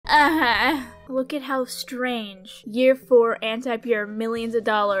Look at how strange. Year 4 anti-PR millions of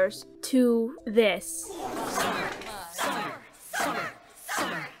dollars to this.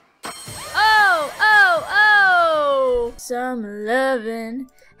 Oh! Some lovin'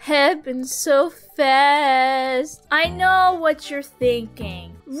 happens so fast. I know what you're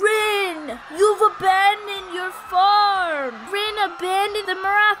thinking. Rin, you've abandoned your farm. Rin abandoned the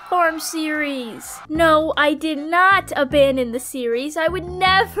Mraf farm series. No, I did not abandon the series. I would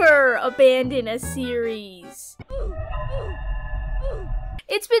never abandon a series.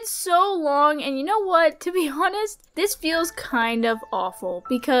 It's been so long, and you know what? To be honest, this feels kind of awful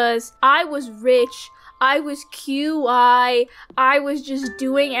because I was rich, I was QI, I was just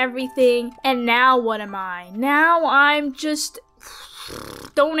doing everything, and now what am I? Now I'm just...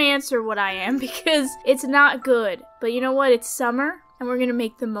 Don't answer what I am because it's not good. But you know what? It's summer, and we're gonna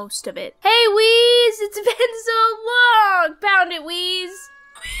make the most of it. Hey, Wheeze! It's been so long! Pound it, Wheeze!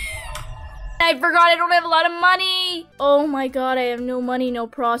 I forgot I don't have a lot of money. Oh my god, I have no money, no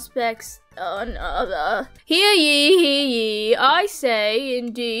prospects. Hear ye, I say,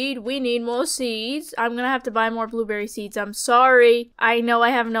 indeed, we need more seeds. I'm gonna have to buy more blueberry seeds. I'm sorry. I know I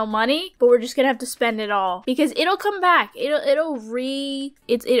have no money, but we're just gonna have to spend it all because it'll come back. It'll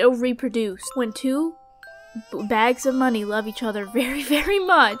reproduce when two bags of money love each other very, very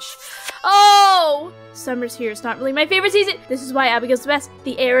much. Oh! Summer's here. It's not really my favorite season. This is why Abigail's the best.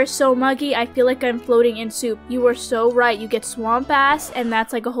 The air is so muggy, I feel like I'm floating in soup. You are so right. You get swamp ass, and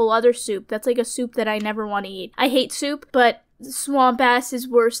that's like a whole other soup. That's like a soup that I never want to eat. I hate soup, but swamp ass is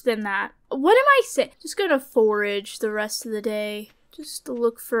worse than that. What am I saying? Just gonna forage the rest of the day. Just to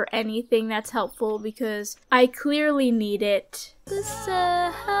look for anything that's helpful because I clearly need it. The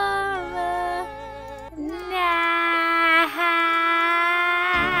Sahara nights.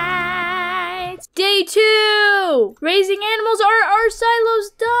 Day 2! Raising animals. Our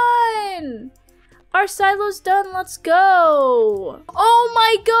silo's done! Our silo's done. Let's go. Oh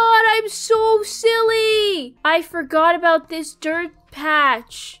my god, I'm so silly! I forgot about this dirt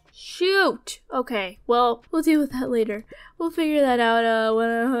patch. Shoot. Okay, well, we'll deal with that later. We'll figure that out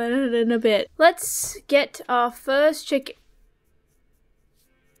in a bit. Let's get our first chicken.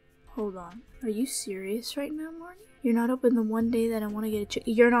 Hold on. Are you serious right now, Marty? You're not open the one day that I want to get a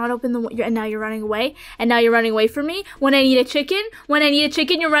chicken. You're not open and now you're running away? And now you're running away from me? When I need a chicken? When I need a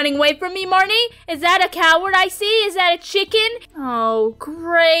chicken, you're running away from me, Marty? Is that a coward I see? Is that a chicken? Oh,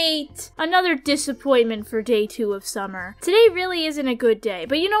 great. Another disappointment for day 2 of summer. Today really isn't a good day.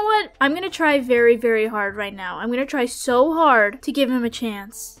 But you know what? I'm going to try very, very hard right now. I'm going to try so hard to give him a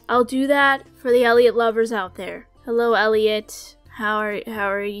chance. I'll do that for the Elliot lovers out there. Hello, Elliot. How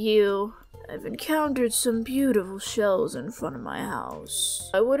are you? I've encountered some beautiful shells in front of my house.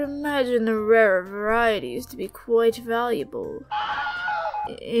 I would imagine the rarer varieties to be quite valuable.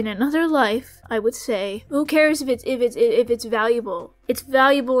 In another life, I would say, who cares if it's valuable? It's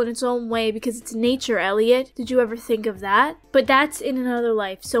valuable in its own way because it's nature, Elliot. Did you ever think of that? But that's in another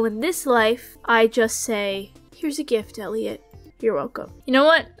life. So in this life, I just say, here's a gift, Elliot. You're welcome. You know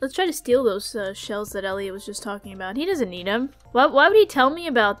what? Let's try to steal those shells that Elliot was just talking about. He doesn't need them. Why would he tell me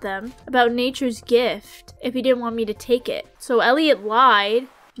about them? About nature's gift if he didn't want me to take it? So Elliot lied.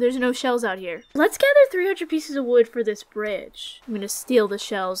 There's no shells out here. Let's gather 300 pieces of wood for this bridge. I'm gonna steal the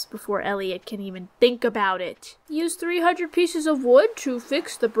shells before Elliot can even think about it. Use 300 pieces of wood to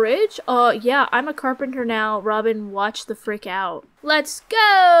fix the bridge? Yeah, I'm a carpenter now. Robin, watch the frick out. Let's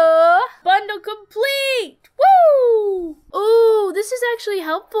go! Bundle complete! Woo! Ooh, this is actually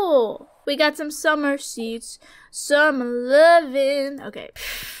helpful. We got some summer seeds. Some lovin'. Okay.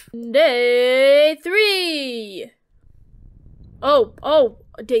 Day 3. Oh,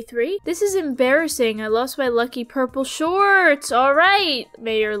 day 3? This is embarrassing. I lost my lucky purple shorts. All right,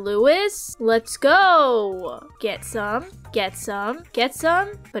 Mayor Lewis, let's go. Get some, get some, get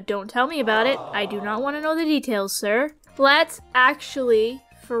some, but don't tell me about it. I do not want to know the details, sir. Let's actually,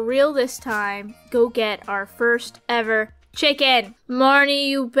 for real this time, go get our first ever chicken. Marnie,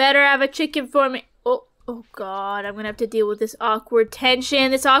 you better have a chicken for me. Oh god, I'm gonna have to deal with this awkward tension,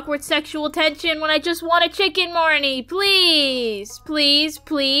 this awkward sexual tension when I just want a chicken, Marnie. Please, please,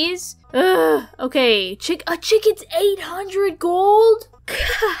 please. Ugh, okay, a chicken's 800 gold?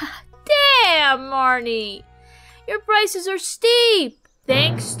 God damn, Marnie. Your prices are steep.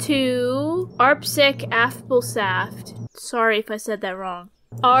 Thanks to Arpsic Applsaft. Sorry if I said that wrong.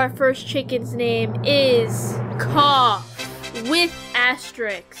 Our first chicken's name is Cough with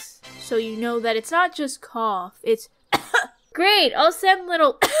asterisks. So you know that it's not just cough, it's great, I'll send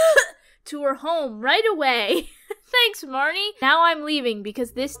little to her home right away. Thanks, Marnie. Now I'm leaving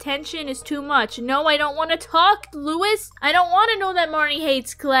because this tension is too much. No, I don't want to talk, Louis. I don't want to know that Marnie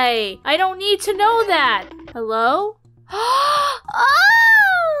hates Clay. I don't need to know that. Hello? Oh!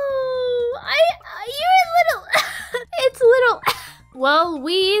 You're little... It's little... Well,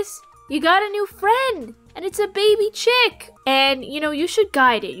 Louise, you got a new friend. And it's a baby chick. And, you know, you should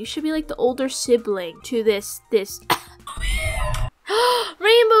guide it. You should be like the older sibling to this...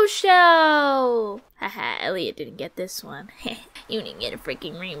 Rainbow shell! Haha, Elliot didn't get this one. You didn't get a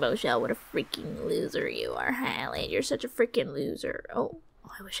freaking rainbow shell. What a freaking loser you are, Elliot. You're such a freaking loser. Oh,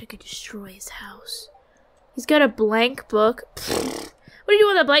 I wish I could destroy his house. He's got a blank book. What are you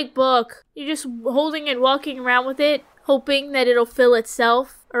doing with a blank book? You're just holding it, walking around with it, hoping that it'll fill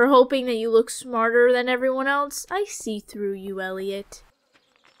itself, or hoping that you look smarter than everyone else? I see through you, Elliot.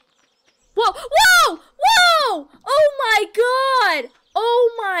 Whoa! Whoa! Whoa! Oh my god!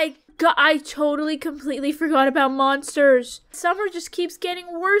 Oh my god! I totally completely forgot about monsters. Summer just keeps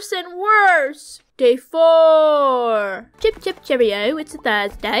getting worse and worse. Day 4. Chip chip cheerio, it's a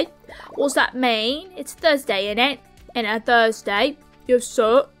Thursday. What's that mean? It's Thursday, innit? And a Thursday. Yes,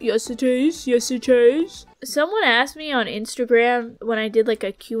 sir. Yes, it is. Yes, it is. Someone asked me on Instagram when I did like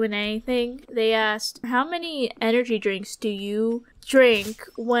a Q&A thing. They asked, how many energy drinks do you drink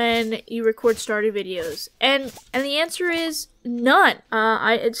when you record Stardew videos? And the answer is none.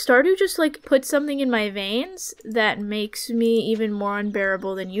 Stardew just like put something in my veins that makes me even more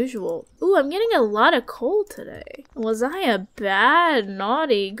unbearable than usual. Ooh, I'm getting a lot of cold today. Was I a bad,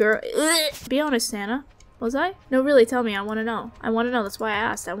 naughty girl? Ugh. Be honest, Santa. Was I? No, really, tell me. I want to know. I want to know. That's why I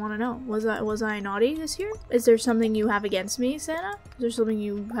asked. I want to know. Was I naughty this year? Is there something you have against me, Santa? Is there something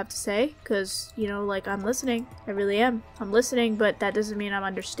you have to say? Because, you know, like, I'm listening. I really am. I'm listening, but that doesn't mean I'm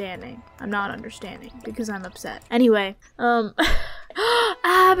understanding. I'm not understanding because I'm upset. Anyway,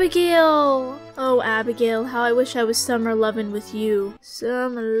 Abigail! Oh, Abigail, how I wish I was summer lovin' with you.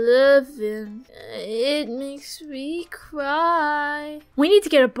 Summer lovin', it makes me cry. We need to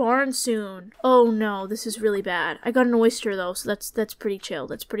get a barn soon. Oh no, this is really bad. I got an oyster though, so that's pretty chill.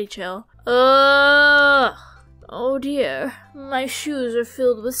 That's pretty chill. Ugh. Oh dear, my shoes are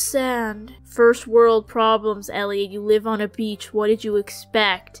filled with sand. First world problems, Elliot. You live on a beach. What did you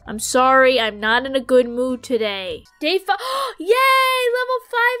expect? I'm sorry, I'm not in a good mood today. Day 5. Yay! Level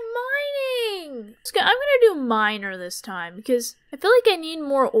 5 mining! I'm gonna do miner this time because I feel like I need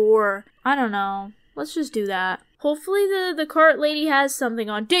more ore. I don't know. Let's just do that. Hopefully the cart lady has something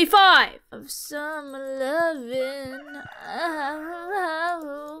on day 5 of some lovin'.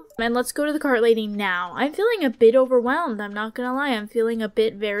 And let's go to the cart lady now. I'm feeling a bit overwhelmed. I'm not gonna lie. I'm feeling a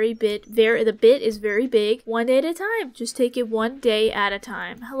bit, the bit is very big. One day at a time. Just take it one day at a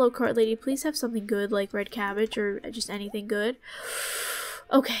time. Hello, cart lady. Please have something good like red cabbage or just anything good.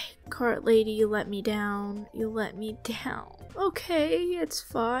 Okay, cart lady, you let me down. You let me down. Okay, it's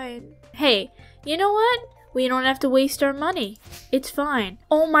fine. Hey, you know what? We don't have to waste our money. It's fine.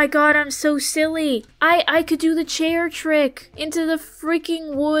 Oh my god, I'm so silly. I could do the chair trick into the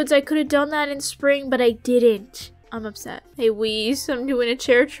freaking woods. I could have done that in spring, but I didn't. I'm upset. Hey, Wheeze, I'm doing a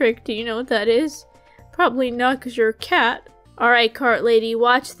chair trick. Do you know what that is? Probably not, because you're a cat. Alright, cart lady,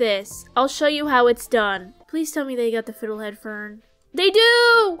 watch this. I'll show you how it's done. Please tell me they got the fiddlehead fern. They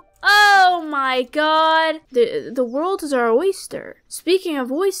do! Oh my god! The world is our oyster. Speaking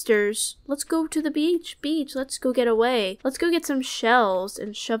of oysters, let's go to the beach. Let's go get away. Let's go get some shells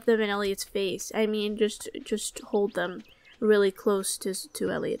and shove them in Elliot's face. I mean, just hold them really close to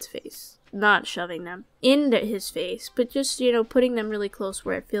Elliot's face. Not shoving them into his face, but just, you know, putting them really close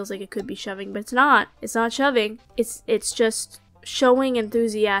where it feels like it could be shoving, but it's not. It's not shoving. It's just showing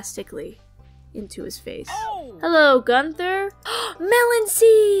enthusiastically into his face. Oh. Hello, Gunther. Melon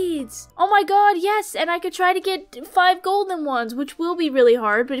seeds! Oh my god, yes, and I could try to get 5 golden ones, which will be really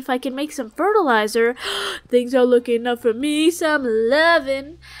hard, but if I can make some fertilizer, things are looking up for me. Some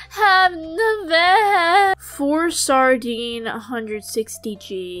lovin', have the best. 4 sardine,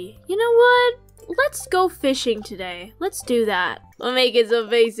 160G. You know what? Let's go fishing today. Let's do that. I'm making some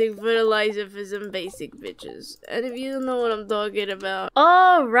basic fertilizer for some basic bitches. And if you don't know what I'm talking about.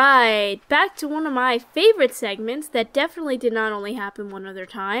 Alright, back to one of my favorite segments that definitely did not only happen one other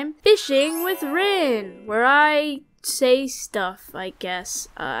time. Fishing with Rin, where I say stuff, I guess.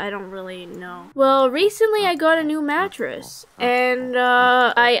 I don't really know. Well, recently I got a new mattress, and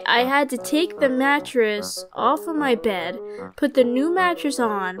I had to take the mattress off of my bed, put the new mattress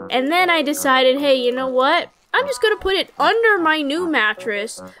on, and then I decided, hey, you know what? I'm just gonna put it under my new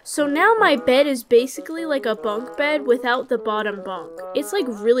mattress, so now my bed is basically like a bunk bed without the bottom bunk. It's like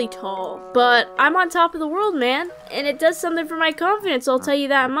really tall, but I'm on top of the world, man, and it does something for my confidence, I'll tell you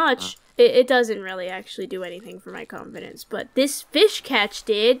that much. It doesn't really actually do anything for my confidence, but this fish catch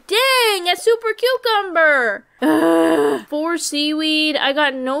did. Dang, a super cucumber! Ugh. 4 seaweed. I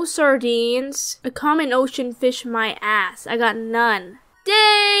got no sardines. A common ocean fish, my ass. I got none.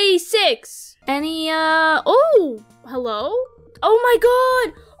 Day 6. Any, oh, hello? Oh my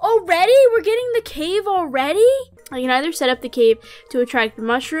god! Already? We're getting the cave already? I can either set up the cave to attract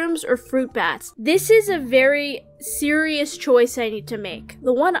mushrooms or fruit bats. This is a very serious choice I need to make.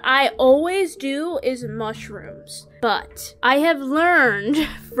 The one I always do is mushrooms. But I have learned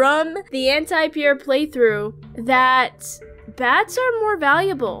from the anti-Pierre playthrough that bats are more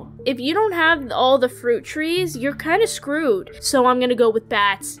valuable. If you don't have all the fruit trees, you're kind of screwed. So I'm gonna go with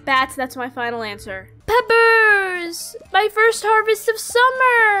bats. Bats, that's my final answer. Peppers! My first harvest of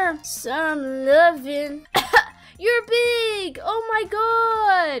summer! Some lovin'. You're big! Oh my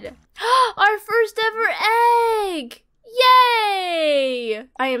god! Our first ever egg! Yay!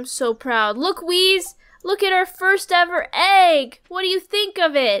 I am so proud. Look, Wheeze! Look at our first ever egg! What do you think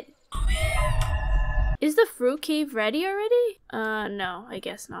of it? Is the fruit cave ready already? No, I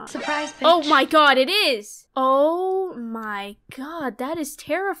guess not. Surprise, bitch. Oh my god, it is! Oh my god, that is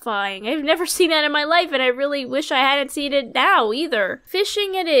terrifying. I've never seen that in my life, and I really wish I hadn't seen it now, either.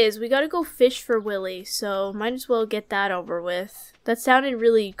 Fishing it is. We gotta go fish for Willy, so might as well get that over with. That sounded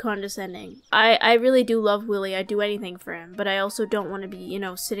really condescending. I really do love Willy. I'd do anything for him, but I also don't want to be, you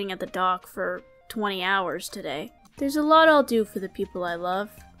know, sitting at the dock for 20 hours today. There's a lot I'll do for the people I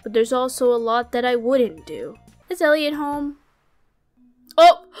love. But there's also a lot that I wouldn't do. Is Elliot home?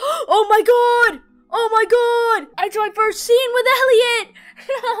 Oh! Oh my god! Oh my god! It's my first scene with Elliot!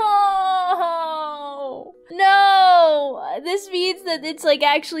 No! No! This means that it's like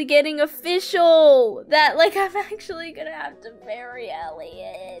actually getting official. That like I'm actually gonna have to marry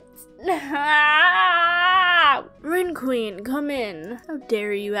Elliot. Rinqueen, come in. How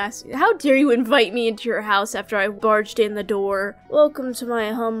dare you ask? How dare you invite me into your house after I barged in the door? Welcome to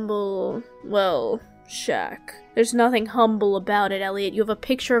my humble, well, shack. There's nothing humble about it, Elliot. You have a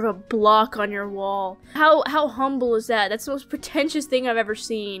picture of a block on your wall. How humble is that? That's the most pretentious thing I've ever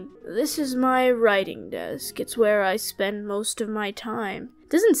seen. This is my writing desk. It's where I spend most of my time.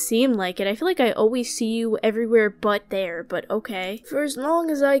 Doesn't seem like it. I feel like I always see you everywhere but there, but okay. For as long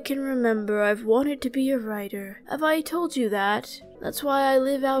as I can remember, I've wanted to be a writer. Have I told you that? That's why I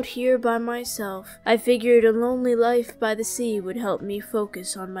live out here by myself. I figured a lonely life by the sea would help me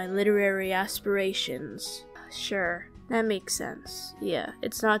focus on my literary aspirations. Sure, that makes sense. Yeah,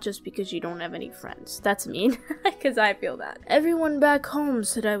 it's not just because you don't have any friends. That's mean, because I feel that. Everyone back home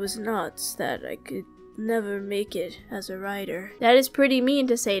said I was nuts, that I could never make it as a writer. That is pretty mean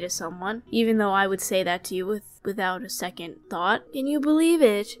to say to someone, even though I would say that to you without a second thought. Can you believe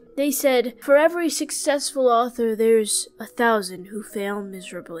it? They said, for every successful author, there's 1,000 who fail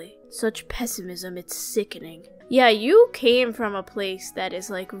miserably. Such pessimism, it's sickening. Yeah, you came from a place that is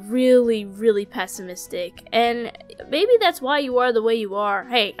like really, really pessimistic, and maybe that's why you are the way you are.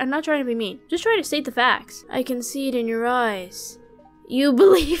 Hey, I'm not trying to be mean, just trying to state the facts. I can see it in your eyes. You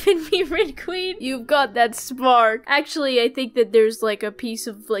believe in me, Rinqueen? You've got that spark. Actually, I think that there's like a piece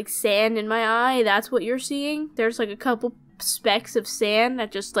of like sand in my eye. That's what you're seeing. There's like a couple specks of sand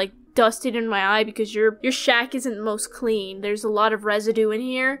that just like dusted in my eye because your shack isn't most clean. There's a lot of residue in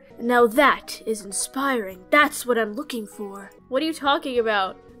here. Now that is inspiring. That's what I'm looking for. What are you talking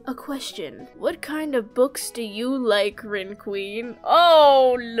about? A question. What kind of books do you like, Rinqueen?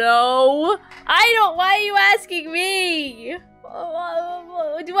 Oh no! Why are you asking me?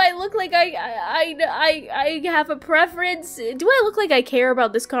 Do I look like I have a preference? Do I look like I care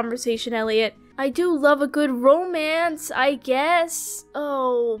about this conversation, Elliot? I do love a good romance, I guess.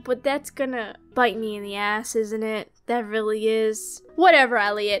 Oh, but that's gonna bite me in the ass, isn't it? That really is. Whatever,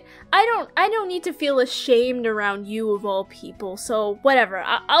 Elliot. I don't need to feel ashamed around you of all people, so whatever.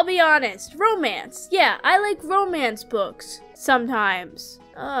 I'll be honest. Romance. Yeah, I like romance books. Sometimes.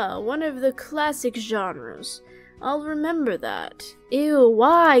 One of the classic genres. I'll remember that. Ew,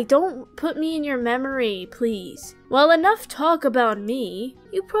 why? Don't put me in your memory, please. Well, enough talk about me.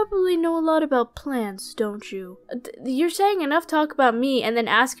 You probably know a lot about plants, don't you? You're saying enough talk about me and then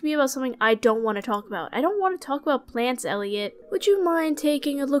ask me about something I don't want to talk about. I don't want to talk about plants, Elliot. Would you mind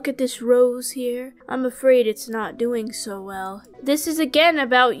taking a look at this rose here? I'm afraid it's not doing so well. This is again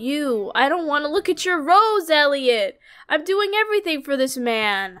about you. I don't want to look at your rose, Elliot. I'm doing everything for this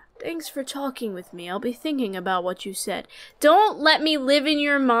man. Thanks for talking with me. I'll be thinking about what you said. Don't let me live in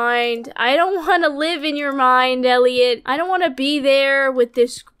your mind. I don't want to live in your mind, Elliot. I don't want to be there with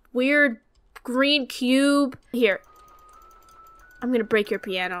this weird green cube. Here. I'm gonna break your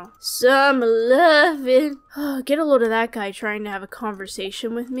piano. Some lovin'. Get a load of that guy trying to have a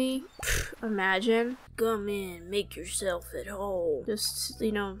conversation with me. Imagine. Come in, make yourself at home. Just,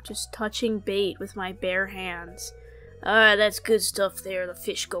 you know, just touching bait with my bare hands. That's good stuff there. The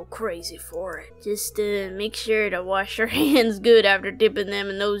fish go crazy for it. Just, make sure to wash your hands good after dipping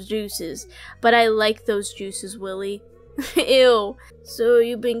them in those juices. But I like those juices, Willie. Ew. So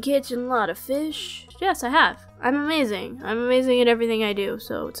you've been catching a lot of fish? Yes, I have. I'm amazing. I'm amazing at everything I do,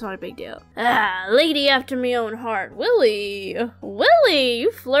 so it's not a big deal. Lady after me own heart. Willie! Willie,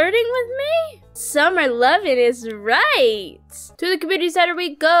 you flirting with me? Summer lovin' is right! To the community center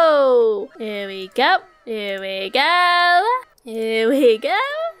we go! Here we go! Here we go! Here we go!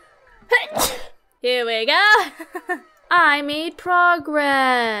 Here we go! I made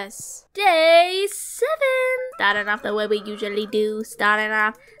progress! Day 7! Starting off the way we usually do. Starting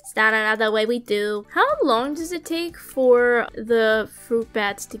off the way we do. How long does it take for the fruit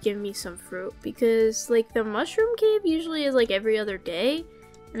bats to give me some fruit? Because, like, the mushroom cave usually is, like, every other day.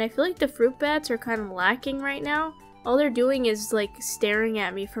 And I feel like the fruit bats are kind of lacking right now. All they're doing is, like, staring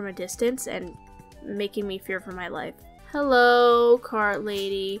at me from a distance and making me fear for my life. Hello, cart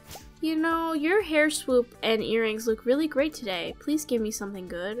lady. You know, your hair swoop and earrings look really great today. Please give me something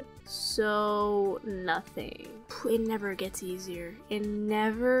good. So, nothing. It never gets easier. It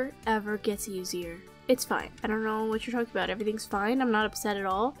never, ever gets easier. It's fine. I don't know what you're talking about. Everything's fine. I'm not upset at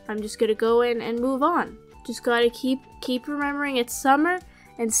all. I'm just gonna go in and move on. Just gotta keep remembering it's summer,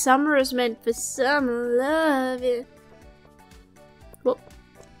 and summer is meant for summer loving.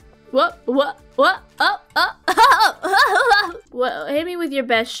 What? Well, hit me with your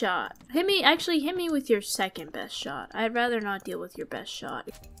best shot. Hit me with your second best shot. I'd rather not deal with your best shot.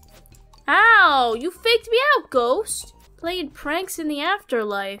 Ow! You faked me out, ghost! Playing pranks in the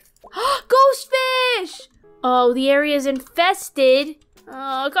afterlife. Ghost fish! Oh, the area's infested.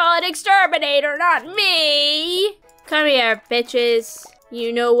 Oh, call it exterminator, not me! Come here, bitches.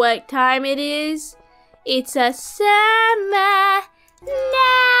 You know what time it is? It's a summer night.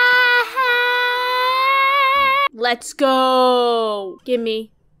 Let's go.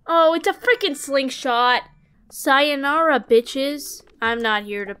 Gimme. Oh, it's a freaking slingshot. Sayonara, bitches. I'm not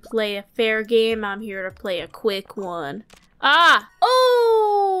here to play a fair game. I'm here to play a quick one.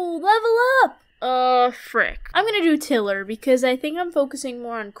 Oh, level up. Frick. I'm gonna do tiller because I think I'm focusing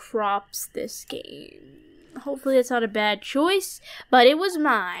more on crops this game. Hopefully that's not a bad choice, but it was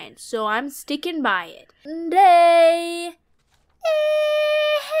mine, so I'm sticking by it. Day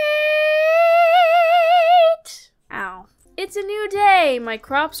 8. Ow. It's a new day. My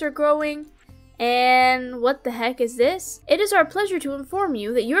crops are growing. And what the heck is this? It is our pleasure to inform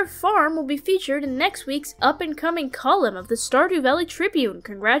you that your farm will be featured in next week's up-and-coming column of the Stardew Valley Tribune.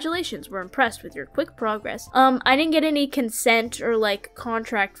 Congratulations, we're impressed with your quick progress. I didn't get any consent or, like,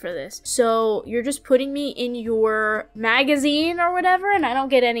 contract for this. So, you're just putting me in your magazine or whatever, and I don't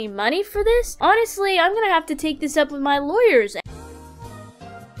get any money for this? Honestly, I'm gonna have to take this up with my lawyers.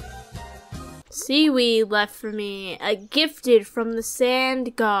 Seaweed left for me, a gifted from the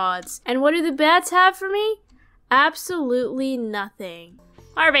sand gods. And what do the bats have for me? Absolutely nothing.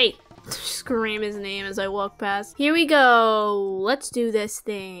 Harvey! Scream his name as I walk past. Here we go. Let's do this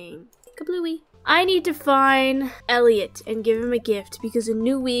thing. Kablooey. I need to find Elliot and give him a gift because a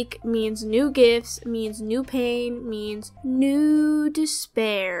new week means new gifts, means new pain, means new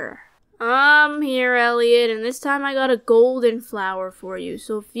despair. I'm here, Elliot, and this time I got a golden flower for you,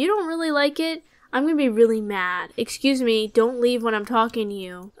 so if you don't really like it, I'm gonna be really mad. Excuse me, don't leave when I'm talking to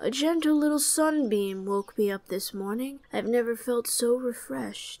you. A gentle little sunbeam woke me up this morning. I've never felt so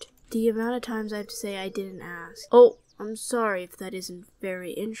refreshed. The amount of times I have to say I didn't ask. Oh, I'm sorry if that isn't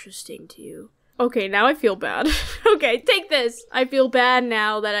very interesting to you. Okay, now I feel bad. Okay, take this. I feel bad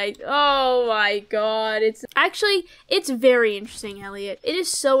now that oh my god. It's very interesting, Elliot. It is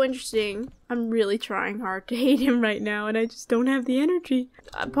so interesting. I'm really trying hard to hate him right now, and I just don't have the energy.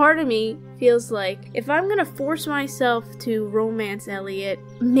 A part of me feels like if I'm gonna force myself to romance Elliot,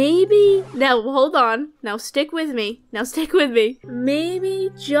 maybe, now hold on, now stick with me,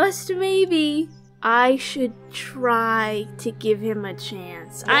 maybe, just maybe, I should try to give him a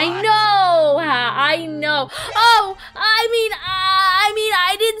chance. What? I know. Oh, I mean,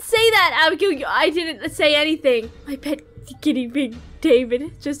 I didn't say that. I didn't say anything. My pet guinea pig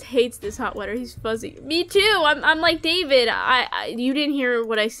David just hates this hot water. He's fuzzy. Me too. I'm like David. You didn't hear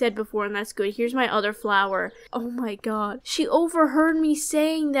what I said before, and that's good. Here's my other flower. Oh my god. She overheard me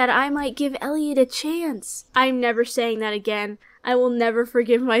saying that I might give Elliot a chance. I'm never saying that again. I will never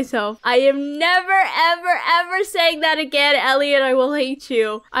forgive myself. I am never, ever, ever saying that again, Elliot. I will hate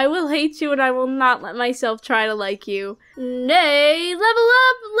you. I will hate you and I will not let myself try to like you. Nay, level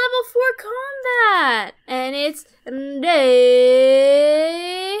up, level 4 combat. And it's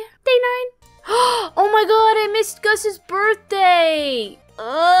day 9. Oh my god, I missed Gus's birthday.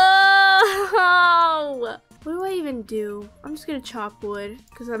 Oh. What do I even do? I'm just gonna chop wood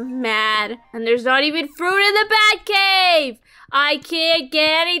because I'm mad. And there's not even fruit in the bat cave! I can't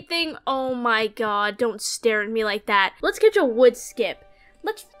get anything. Oh my god, don't stare at me like that. Let's get a wood skip.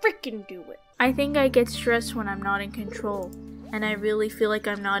 Let's freaking do it. I think I get stressed when I'm not in control. And I really feel like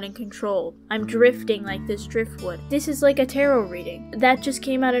I'm not in control. I'm drifting like this driftwood. This is like a tarot reading. That just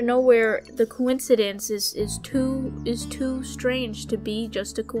came out of nowhere. The coincidence is too strange to be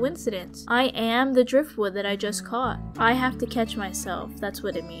just a coincidence. I am the driftwood that I just caught. I have to catch myself. That's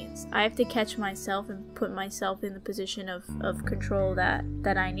what it means. I have to catch myself and put myself in the position of control that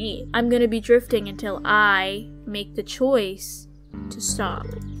I need. I'm gonna be drifting until I make the choice to stop.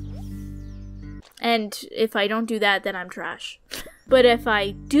 And if I don't do that, then I'm trash. But if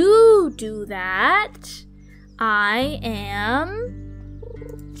I do that, I am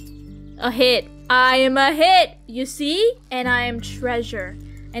a hit. I am a hit, you see? And I am treasure.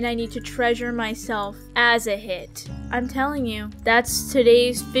 And I need to treasure myself as a hit. I'm telling you, that's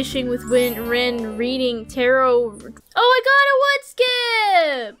today's Fishing with Rin reading tarot. Oh, I got a wood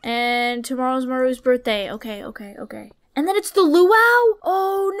skip! And tomorrow's Maru's birthday. Okay. And then it's the luau?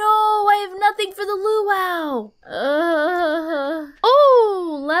 Oh no, I have nothing for the luau.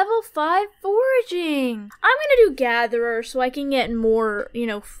 Oh, level 5 foraging. I'm gonna do gatherer so I can get more,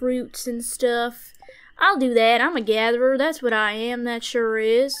 fruits and stuff. I'll do that. I'm a gatherer. That's what I am. That sure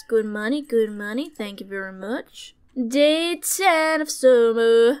is. Good money, good money. Thank you very much. Day 10 of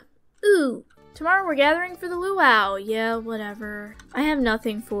summer. Ooh. Tomorrow we're gathering for the luau. Yeah, whatever. I have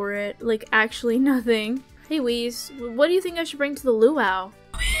nothing for it. Like, actually nothing. Hey, Wheeze, what do you think I should bring to the luau?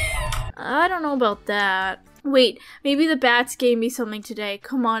 I don't know about that. Wait, maybe the bats gave me something today.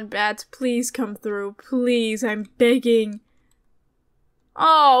 Come on, bats, please come through. Please, I'm begging.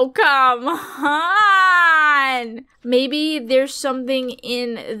 Oh, come on! Maybe there's something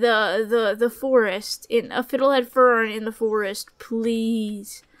in the forest, in a fiddlehead fern in the forest.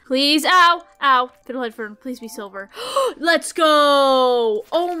 Please. Please, ow, fiddlehead fern, please be silver. Let's go!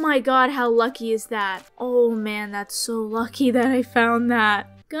 Oh my god, how lucky is that? Oh man, that's so lucky that I found that.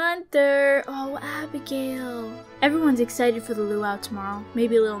 Gunther, oh Abigail. Everyone's excited for the luau tomorrow.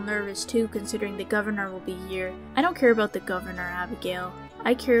 Maybe a little nervous too, considering the governor will be here. I don't care about the governor, Abigail.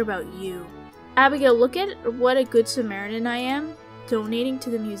 I care about you. Abigail, look at what a good Samaritan I am. Donating to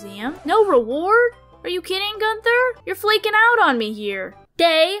the museum. No reward? Are you kidding, Gunther? You're flaking out on me here.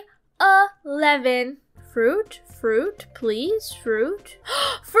 Day 11. Fruit, please, fruit.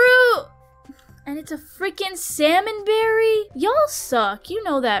 Fruit! And it's a freaking salmon berry? Y'all suck, you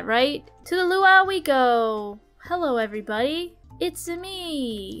know that, right? To the luau we go. Hello, everybody. It's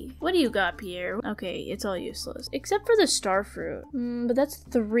me. What do you got, Pierre? Okay, it's all useless. Except for the starfruit. But that's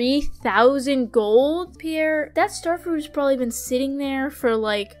 3,000 gold, Pierre. That starfruit has probably been sitting there for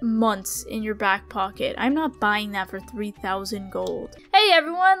like months in your back pocket. I'm not buying that for 3,000 gold. Hey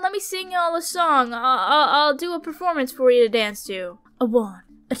everyone, let me sing y'all a song. I'll do a performance for you to dance to. A 1,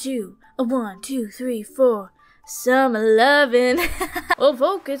 a 2, a 1, 2, 3, 4. Summer lovin'. Well,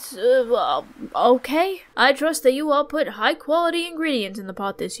 folks, it's, okay. I trust that you all put high-quality ingredients in the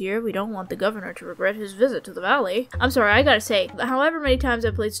pot this year. We don't want the governor to regret his visit to the valley. I'm sorry, I gotta say, however many times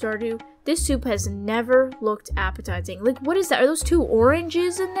I've played Stardew, this soup has never looked appetizing. Like, what is that? Are those 2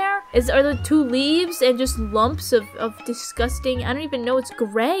 oranges in there? Are there 2 leaves and just lumps of disgusting, I don't even know, it's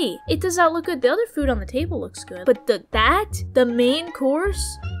gray. It does not look good. The other food on the table looks good. But the main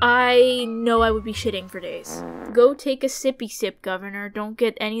course, I know I would be shitting for days. Go take a sippy sip, Governor. Don't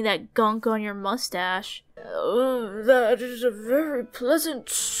get any of that gunk on your mustache. Oh, that is a very pleasant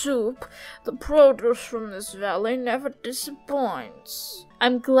soup. The produce from this valley never disappoints.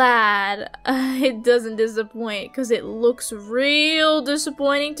 I'm glad it doesn't disappoint, because it looks real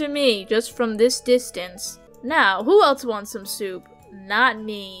disappointing to me, just from this distance. Now, who else wants some soup? Not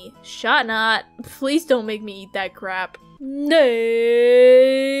me. Shot not. Please don't make me eat that crap.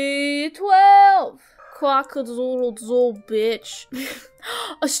 Day 12. Cock-a-doodle-doodle, bitch.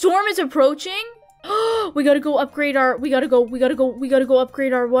 A storm is approaching? We gotta go upgrade our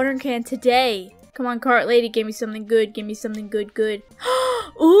upgrade our watering can today. Come on, cart lady, give me something good. Give me something good.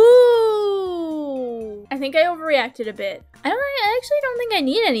 Ooh! I think I overreacted a bit. I actually don't think I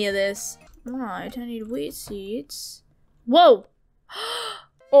need any of this. Alright, I need wheat seeds. Whoa!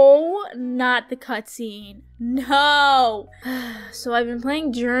 Oh, not the cutscene. No! So I've been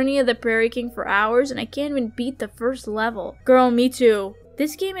playing Journey of the Prairie King for hours and I can't even beat the first level. Girl, me too.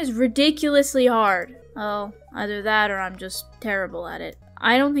 This game is ridiculously hard. Oh, either that or I'm just terrible at it.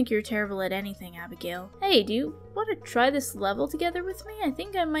 I don't think you're terrible at anything, Abigail. Hey, do you want to try this level together with me? I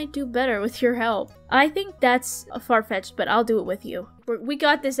think I might do better with your help. I think that's far-fetched, but I'll do it with you. We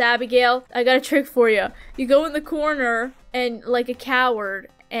got this, Abigail. I got a trick for you. You go in the corner and like a coward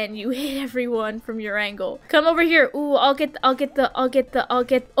and you hit everyone from your angle. Come over here. Ooh,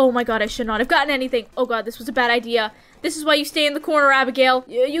 oh my god, I should not have gotten anything. Oh god, this was a bad idea. This is why you stay in the corner, Abigail.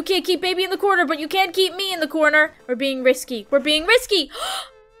 You can't keep baby in the corner, but you can keep me in the corner. We're being risky. We're being risky.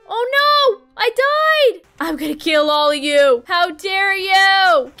 Oh no! I died! I'm gonna kill all of you. How dare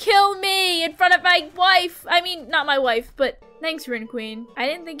you? Kill me in front of my wife. I mean, not my wife, but thanks, Rinqueen. I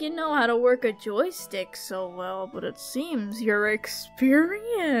didn't think you'd know how to work a joystick so well, but it seems you're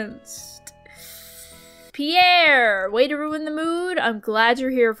experienced. Pierre, way to ruin the mood. I'm glad you're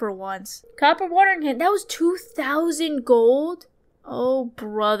here for once. Copper watering can. That was 2,000 gold? Oh,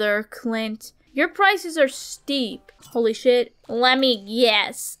 brother, Clint. Your prices are steep. Holy shit. Let me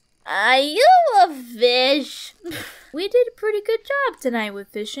guess. Are you a fish? We did a pretty good job tonight with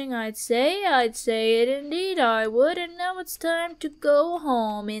fishing, I'd say. I'd say it indeed, I would. And now it's time to go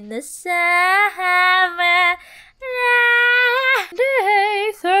home in the summer.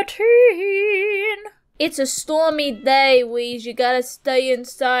 Day 13. It's a stormy day, Weeze. You gotta stay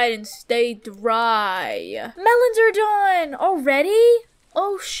inside and stay dry. Melons are done! Already?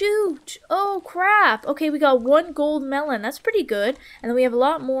 Oh, shoot. Oh, crap. Okay, we got 1 gold melon. That's pretty good. And then we have a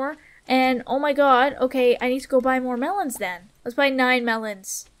lot more. And, oh my god. Okay, I need to go buy more melons then. Let's buy 9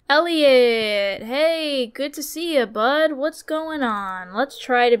 melons. Elliot! Hey, good to see you, bud. What's going on? Let's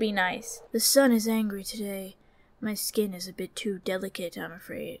try to be nice. The sun is angry today. My skin is a bit too delicate, I'm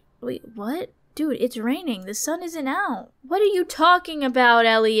afraid. Wait, what? Dude, it's raining. The sun isn't out. What are you talking about,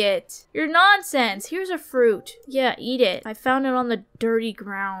 Elliot? You're nonsense. Here's a fruit. Yeah, eat it. I found it on the dirty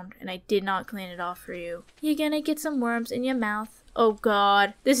ground, and I did not clean it off for you. You're gonna get some worms in your mouth. Oh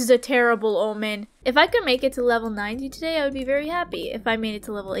god, this is a terrible omen. If I could make it to level 90 today, I would be very happy. If I made it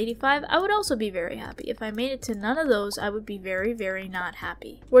to level 85, I would also be very happy. If I made it to none of those, I would be very, very not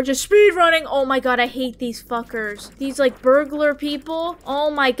happy. We're just speedrunning! Oh my god, I hate these fuckers. These, like, burglar people. Oh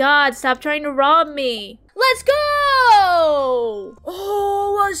my god, stop trying to rob me. Let's go!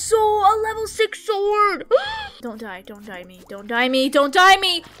 Oh, a level 6 sword! Don't die, don't die me, don't die me, don't die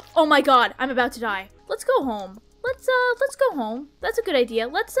me! Oh my god, I'm about to die. Let's go home. Let's go home. That's a good idea.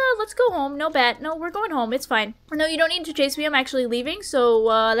 Let's go home. No bet. No, we're going home. It's fine. No, you don't need to chase me. I'm actually leaving, so,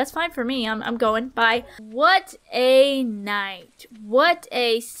 that's fine for me. I'm going. Bye. What a night. What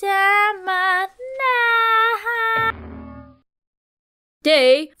a summer night.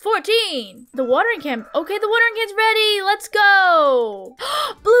 Day 14. The watering can. Okay, the watering can's ready. Let's go.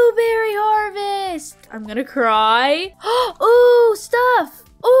 Blueberry harvest. I'm gonna cry. Ooh, stuff.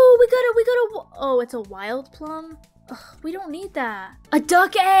 Oh, we got a, oh, it's a wild plum? Ugh, we don't need that. A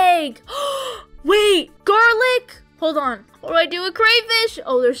duck egg! Wait, garlic? Hold on. What do I do with crayfish?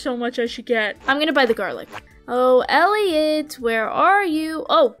 Oh, there's so much I should get. I'm gonna buy the garlic. Oh, Elliot, where are you?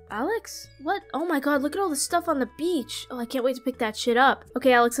 Oh, Alex? What? Oh my god, look at all the stuff on the beach. Oh, I can't wait to pick that shit up.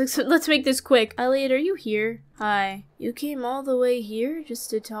 Okay, Alex, let's make this quick. Elliot, are you here? Hi. You came all the way here just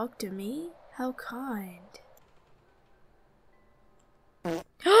to talk to me? How kind.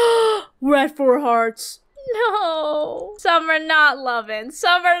 We're at 4 hearts. No. Summer not loving.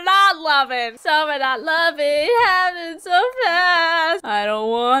 Summer not loving. Summer not loving. Happening so fast. I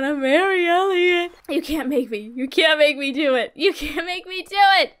don't want to marry Elliot. You can't make me. You can't make me do it. You can't make me do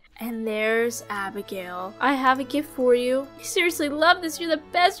it. And there's Abigail. I have a gift for you. I seriously love this. You're the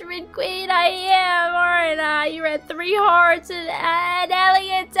best Rinqueen I am, aren't I? You're at 3 hearts and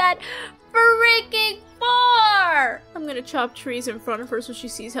Elliot's at freaking 4! I'm gonna chop trees in front of her so she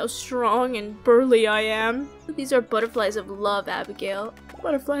sees how strong and burly I am. These are butterflies of love, Abigail.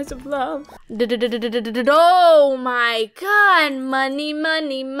 Butterflies of love. Oh my god! Money,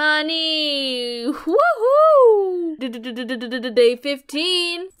 money, money! Woohoo! Day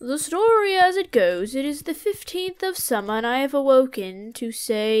 15. The story as it goes. It is the 15th of summer and I have awoken to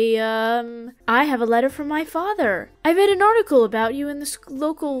say, I have a letter from my father. I read an article about you in the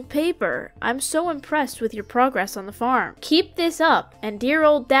local paper. I'm so impressed with your progress on the farm. Keep this up, and dear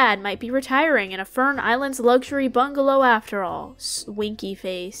old dad might be retiring in a Fern Islands luxury bungalow after all. Winky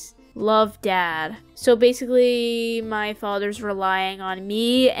face. Love, Dad. So basically, my father's relying on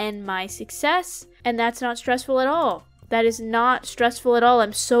me and my success, and that's not stressful at all. That is not stressful at all.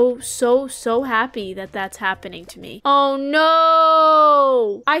 I'm so happy that that's happening to me. Oh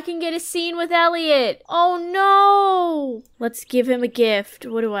no! I can get a scene with Elliot. Oh no. Let's give him a gift.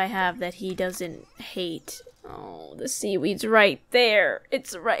 What do I have that he doesn't hate? Oh, the seaweed's right there.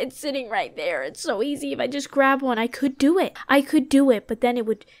 It's sitting right there. It's so easy if I just grab one. I could do it. But then it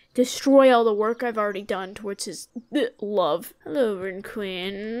would destroy all the work I've already done towards his love. Hello,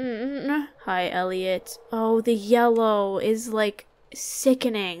 Rinqueen. Hi, Elliot. Oh, the yellow is like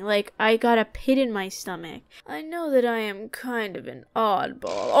sickening. Like, I got a pit in my stomach. I know that I am kind of an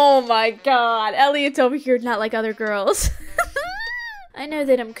oddball. Oh my god. Elliot's over here not like other girls. I know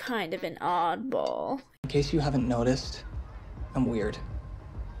that I'm kind of an oddball. In case you haven't noticed, I'm weird.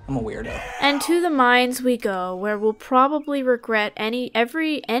 I'm a weirdo. And to the mines we go, where we'll probably regret any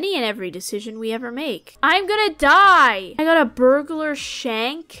and every decision we ever make. I'm gonna die! I got a burglar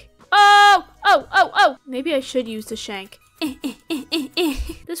shank. Oh! Maybe I should use the shank.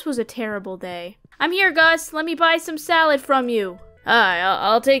 This was a terrible day. I'm here, Gus. Let me buy some salad from you. Hi,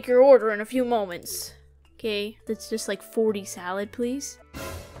 I'll take your order in a few moments. Okay, that's just like 40 salad, please.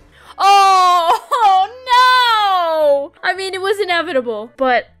 Oh no! I mean, it was inevitable,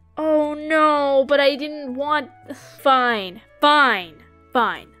 but oh no, but I didn't want. Fine.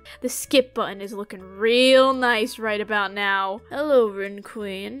 The skip button is looking real nice right about now. Hello,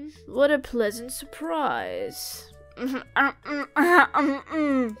 Rinqueen. What a pleasant surprise. I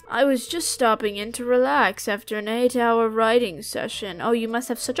was just stopping in to relax after an 8-hour writing session. Oh, you must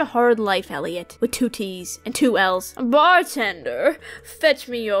have such a hard life, Elliot. With 2 T's and 2 L's. Bartender, fetch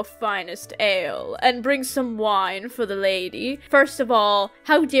me your finest ale and bring some wine for the lady. First of all,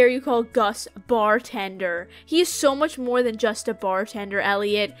 how dare you call Gus bartender? He is so much more than just a bartender,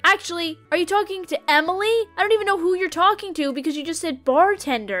 Elliot. Actually, are you talking to Emily? I don't even know who you're talking to because you just said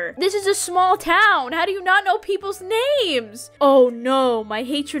bartender. This is a small town. How do you not know people's names? Oh no, my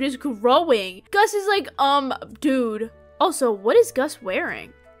hatred is growing. Gus is like, dude. Also, what is Gus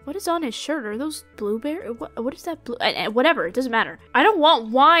wearing? What is on his shirt? Are those blueberry? What is that blue? Whatever, it doesn't matter. I don't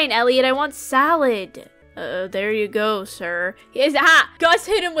want wine, Elliot. I want salad. There you go, sir. Gus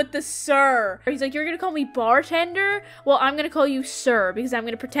hit him with the sir. He's like, you're gonna call me bartender? Well, I'm gonna call you sir because I'm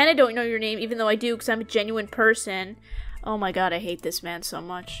gonna pretend I don't know your name even though I do because I'm a genuine person. Oh my god, I hate this man so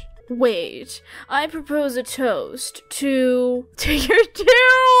much. Wait, I propose a toast to your doom!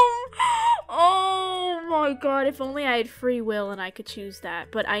 Oh my god, if only I had free will and I could choose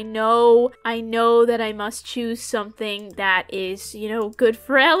that. But I know that I must choose something that is, you know, good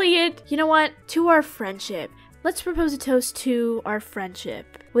for Elliot. You know what? To our friendship. Let's propose a toast to our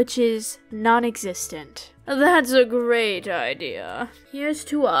friendship, which is non-existent. That's a great idea. Here's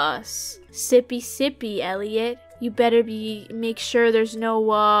to us. Sippy sippy, Elliot. You better make sure there's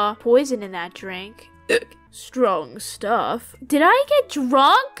no, poison in that drink. Strong stuff. Did I get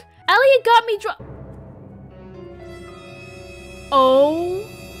drunk? Elliot got me drunk. Oh.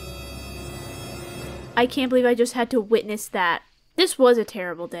 I can't believe I just had to witness that. This was a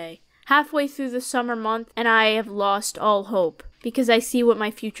terrible day. Halfway through the summer month, and I have lost all hope. Because I see what my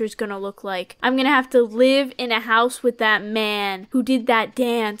future is gonna look like. I'm gonna have to live in a house with that man who did that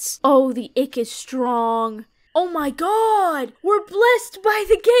dance. Oh, the ick is strong. Oh my god! We're blessed by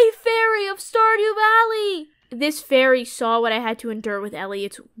the gay fairy of Stardew Valley! This fairy saw what I had to endure with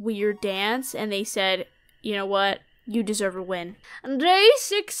Elliot's weird dance, and they said, you know what? You deserve a win. Day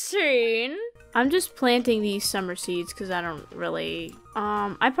 16. I'm just planting these summer seeds because I don't really...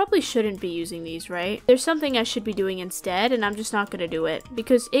 I probably shouldn't be using these, right? There's something I should be doing instead, and I'm just not gonna do it.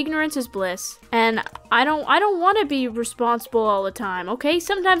 Because ignorance is bliss. And I don't want to be responsible all the time, okay?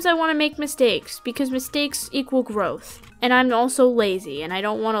 Sometimes I want to make mistakes, because mistakes equal growth. And I'm also lazy, and I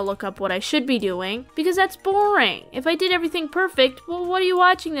don't want to look up what I should be doing, because that's boring. If I did everything perfect, well, what are you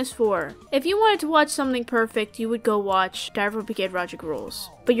watching this for? If you wanted to watch something perfect, you would go watch Diver Brigade Logic Rules.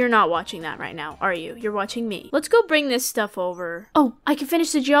 But you're not watching that right now, are you? You're watching me. Let's go bring this stuff over. Oh, I can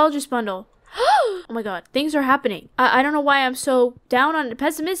finish the geologist bundle. Oh my god, things are happening. I don't know why I'm so down on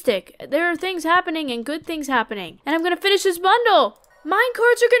pessimistic. There are things happening and good things happening. And I'm gonna finish this bundle. Mine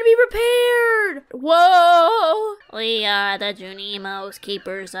carts are gonna be repaired! Whoa! We are the Junimos,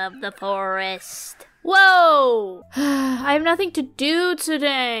 keepers of the forest. Whoa! I have nothing to do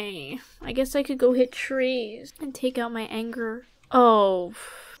today. I guess I could go hit trees and take out my anger. Oh,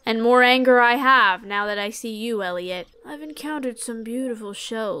 and more anger I have now that I see you, Elliot. I've encountered some beautiful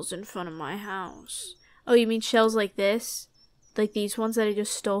shells in front of my house. Oh, you mean shells like this? Like these ones that I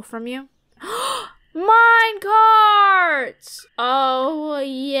just stole from you? Mine carts! Oh,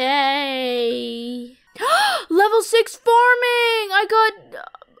 yay. Level 6 farming! I got...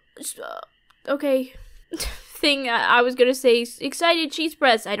 okay. thing I was gonna say, excited cheese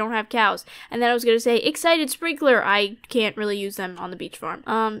press. I don't have cows. And then I was gonna say, excited sprinkler. I can't really use them on the beach farm.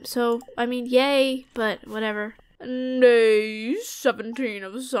 So, I mean, yay, but whatever. Day 17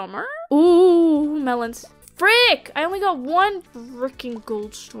 of summer. Ooh, melons. Frick! I only got one freaking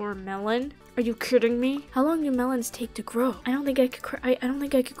gold store melon. Are you kidding me? How long do melons take to grow? I don't think I could. I don't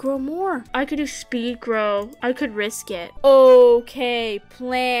think I could grow more. I could do speed grow. I could risk it. Okay,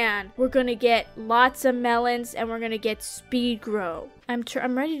 plan. We're gonna get lots of melons and we're gonna get speed grow. I'm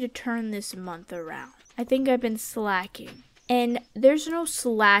ready to turn this month around. I think I've been slacking. And there's no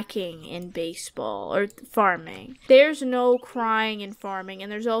slacking in baseball or farming. There's no crying in farming. And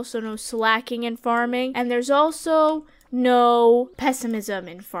there's also no slacking in farming. And there's also no pessimism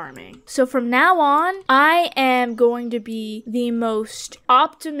in farming. So from now on, I am going to be the most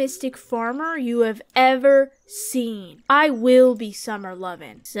optimistic farmer you have ever seen. I will be summer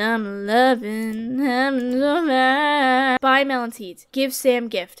lovin'. Summer lovin', I'm so bad. Buy melon seeds. Give Sam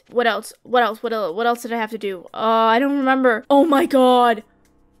gift. What else? What else did I have to do? I don't remember. Oh my god.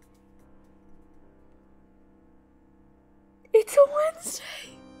 It's a Wednesday.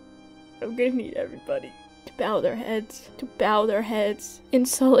 I'm gonna need everybody to bow their heads in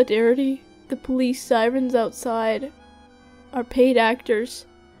solidarity. The police sirens outside are paid actors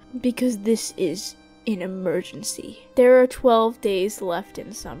because this is an emergency. There are 12 days left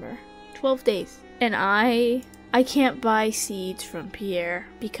in summer. 12 days. And I can't buy seeds from Pierre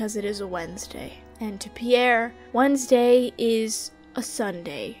because it is a Wednesday. And to Pierre, Wednesday is a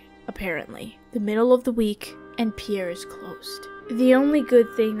Sunday, apparently. The middle of the week, and Pierre is closed. The only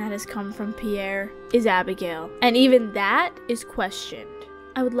good thing that has come from Pierre is Abigail, and even that is questioned.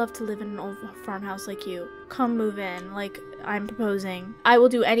 I would love to live in an old farmhouse like you. Come move in, like I'm proposing. I will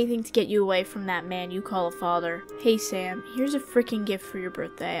do anything to get you away from that man you call a father. Hey Sam, here's a freaking gift for your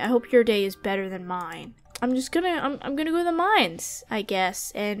birthday. I hope your day is better than mine. I'm gonna go to the mines, I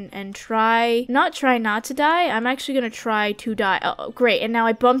guess, and try not to die. I'm actually gonna try to die. Oh, great, and now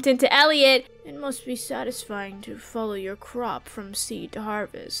I bumped into Elliot. It must be satisfying to follow your crop from seed to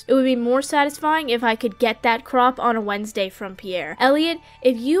harvest. It would be more satisfying if I could get that crop on a Wednesday from Pierre. Elliot,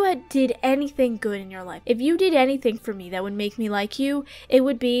 if you did anything good in your life, if you did anything for me that would make me like you, it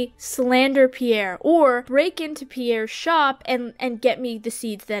would be slander Pierre or break into Pierre's shop and get me the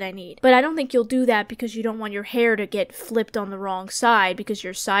seeds that I need. But I don't think you'll do that because you don't want your hair to get flipped on the wrong side because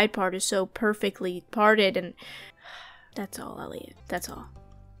your side part is so perfectly parted, and that's all, Elliot. That's all.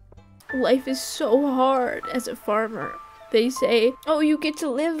 Life is so hard as a farmer. They say, oh, you get to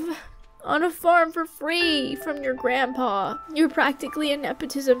live on a farm for free from your grandpa. You're practically a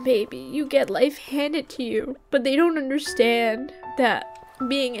nepotism baby. You get life handed to you. But they don't understand that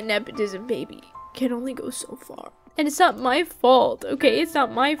being a nepotism baby can only go so far. And it's not my fault, okay? It's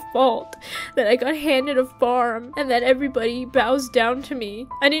not my fault that I got handed a farm and that everybody bows down to me.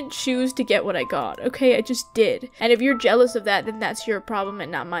 I didn't choose to get what I got, okay? I just did. And if you're jealous of that, then that's your problem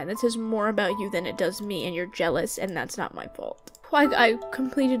and not mine. That says more about you than it does me, and you're jealous, and that's not my fault. I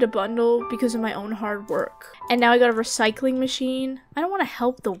completed a bundle because of my own hard work. And now I got a recycling machine. I don't want to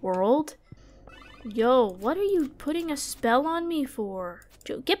help the world. Yo, what are you putting a spell on me for?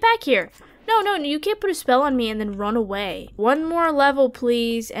 Get back here. No, you can't put a spell on me and then run away. One more level,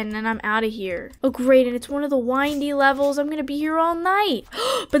 please, and then I'm out of here. Oh, great, and it's one of the windy levels. I'm gonna be here all night.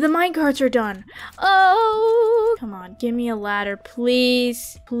 But the minecarts are done. Oh, come on, give me a ladder,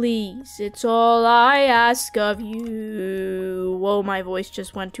 please. Please, it's all I ask of you. Whoa, my voice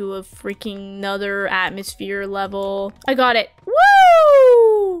just went to a freaking another atmosphere level. I got it.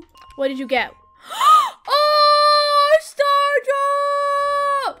 Woo! What did you get? Oh, star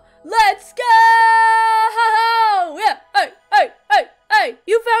drop! Let's go! Yeah, hey!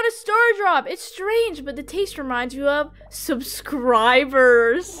 You found a star drop! It's strange, but the taste reminds you of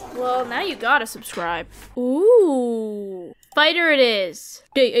subscribers. Well, now you gotta subscribe. Ooh. Fighter it is.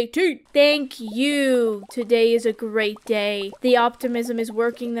 Day 18. Thank you. Today is a great day. The optimism is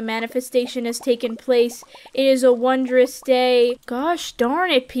working. The manifestation has taken place. It is a wondrous day. Gosh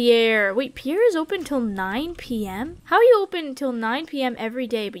darn it, Pierre. Wait, Pierre is open till 9 p.m.? How are you open until 9 p.m. every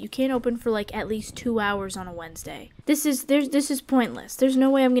day, but you can't open for like at least 2 hours on a Wednesday? This is pointless. There's no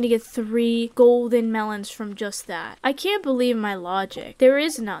way I'm gonna get 3 golden melons from just that. I can't believe my logic. There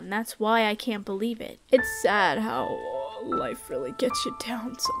is none. That's why I can't believe it. It's sad how life really gets you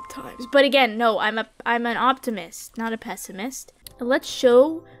down sometimes. But again, no, I'm an optimist, not a pessimist. Let's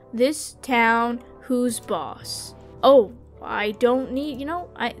show this town who's boss. Oh, I don't need,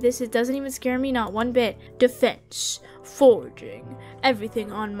 it doesn't even scare me, not one bit. Defense, foraging,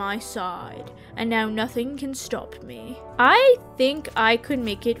 everything on my side, and now nothing can stop me. I think I could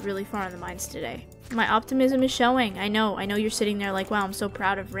make it really far in the mines today. My optimism is showing. I know you're sitting there like, wow, I'm so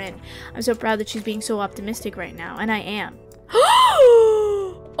proud of Rin. I'm so proud that she's being so optimistic right now, and I am.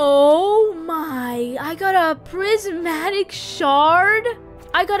 Oh my, I got a prismatic shard.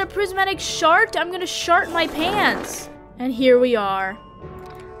 I'm gonna shart my pants. And here we are.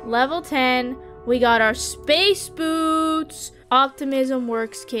 Level 10, we got our space boots. Optimism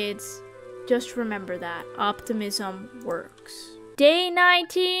works, kids. Just remember that. Optimism works. Day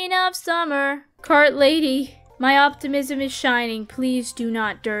 19 of summer. Cart lady, my optimism is shining. Please do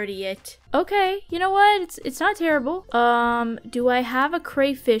not dirty it. Okay, you know what? It's not terrible. Do I have a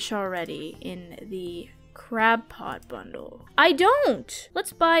crayfish already in the crab pot bundle? I don't.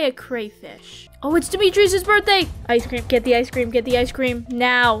 Let's buy a crayfish. Oh, it's Demetrius's birthday. Ice cream, get the ice cream, get the ice cream.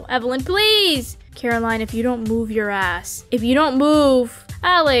 Now, Evelyn, please. Caroline, if you don't move your ass. If you don't move.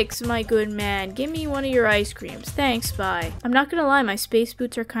 Alex, my good man, give me one of your ice creams. Thanks, bye. I'm not gonna lie, my space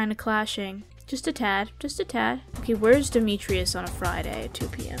boots are kind of clashing. Just a tad, just a tad. Okay, where's Demetrius on a Friday at 2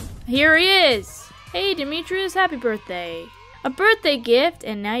 p.m.? Here he is. Hey, Demetrius, happy birthday. A birthday gift,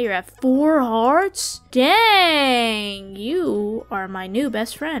 and now you're at 4 hearts? Dang, you are my new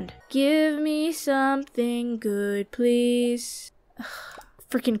best friend. Give me something good, please. Ugh,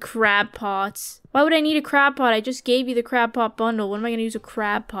 freaking crab pots. Why would I need a crab pot? I just gave you the crab pot bundle. What am I gonna use a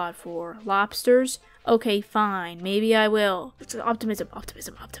crab pot for? Lobsters? Okay, fine. Maybe I will. It's optimism,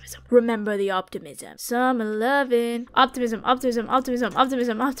 optimism, optimism. Remember the optimism. Summer lovin'. Optimism, optimism, optimism,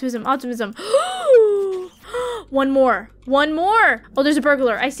 optimism, optimism, optimism. One more. One more. Oh, there's a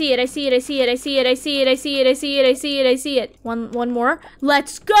burglar. I see it. I see it. I see it. I see it. I see it. I see it. I see it. I see it. I see it. One more.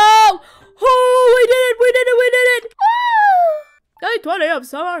 Let's go. Oh, we did it. We did it. We did it. Day 20 of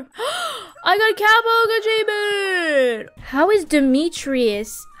summer. I got a cowboy achievement. How is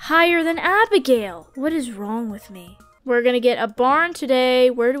Demetrius higher than Abigail? What is wrong with me? We're gonna get a barn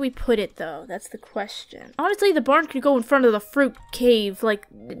today. Where do we put it though? That's the question. Honestly, the barn could go in front of the fruit cave.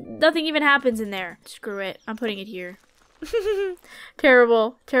 Like, nothing even happens in there. Screw it. I'm putting it here.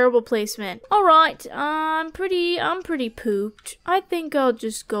 Terrible placement. All right, I'm pretty pooped. I think I'll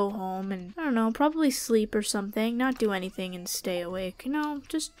just go home and, I don't know, probably sleep or something. Not do anything and stay awake. No,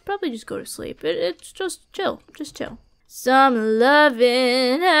 probably just go to sleep. It's just chill. Some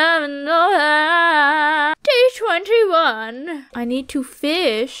lovin', having no high. Day 21. I need to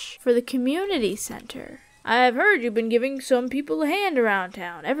fish for the community center. I've heard you've been giving some people a hand around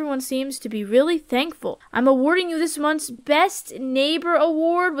town. Everyone seems to be really thankful. I'm awarding you this month's Best Neighbor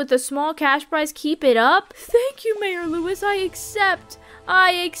Award with a small cash prize. Keep it up. Thank you, Mayor Lewis. I accept.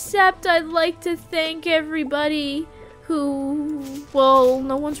 I'd like to thank everybody who, well,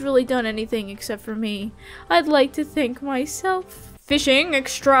 no one's really done anything except for me. I'd like to thank myself. Fishing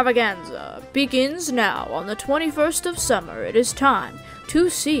extravaganza begins now on the 21st of summer. It is time to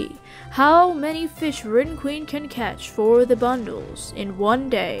see how many fish Rinqueen can catch for the bundles in one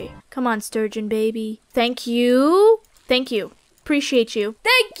day. Come on, sturgeon baby. Thank you. Thank you. Appreciate you.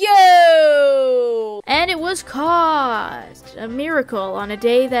 Thank you! And it was caught. A miracle on a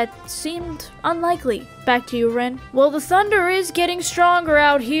day that seemed unlikely. Back to you, Rin. Well, the thunder is getting stronger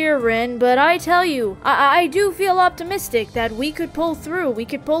out here, Rin, but I tell you, I do feel optimistic that we could pull through. We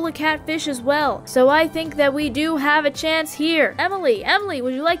could pull a catfish as well. So I think that we do have a chance here. Emily,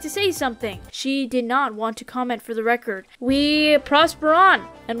 would you like to say something? She did not want to comment for the record. We prosper on,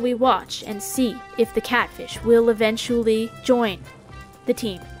 and we watch and see if the catfish will eventually join the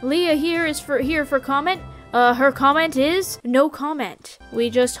team. Leah here is here for comment. Her comment is no comment. We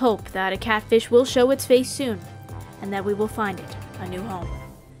just hope that a catfish will show its face soon, and that we will find it a new home.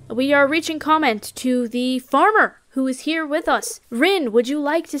 We are reaching comment to the farmer who is here with us. Rin, would you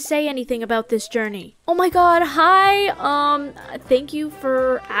like to say anything about this journey? Oh my god, hi. Thank you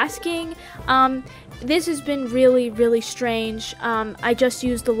for asking. This has been really strange. I just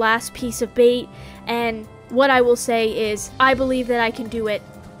used the last piece of bait, and what I will say is I believe that I can do it.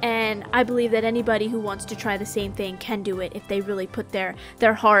 And I believe that anybody who wants to try the same thing can do it if they really put their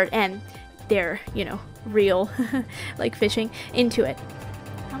heart and their, real, like fishing, into it.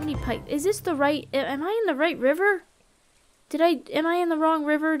 How many pike? Is this the right, am I in the right river? Am I in the wrong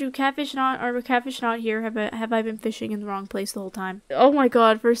river? Are catfish not here? Have I been fishing in the wrong place the whole time? Oh my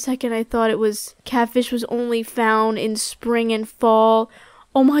god, for a second I thought catfish was only found in spring and fall.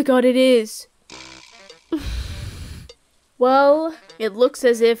 Oh my god, it is. Well, it looks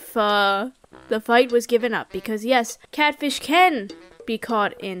as if the fight was given up because yes, catfish can be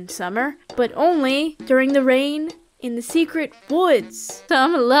caught in summer, but only during the rain in the secret woods.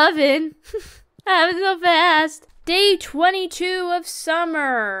 I'm loving. Having so fast. Day 22 of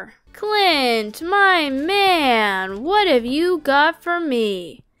summer. Clint, my man, what have you got for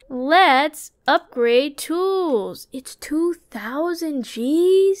me? Let's upgrade tools. It's 2,000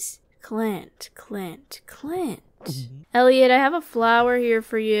 G's? Clint. Elliot, I have a flower here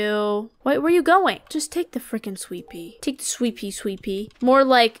for you. Wait, where are you going? Just take the frickin' sweet pea. Take the sweet pea. More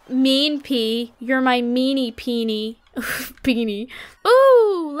like mean pea. You're my meanie peenie. Beanie.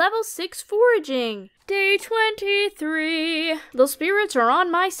 Ooh, level 6 foraging. Day 23. The spirits are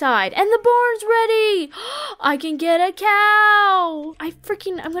on my side and the barn's ready. I can get a cow. I'm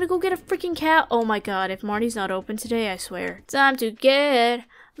gonna go get a freaking cow. Oh my god, if Marty's not open today, I swear. Time to get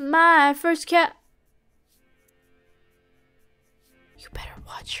my first cow. You better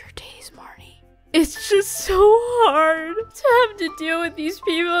watch your days, Marty. It's just so hard to have to deal with these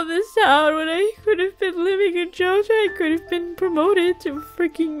people in this town when I could have been living in Georgia. I could have been promoted to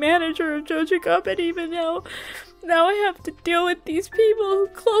freaking manager of Georgia Company, but now I have to deal with these people who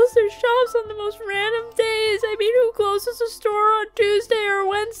close their shops on the most random days. I mean, who closes a store on Tuesday or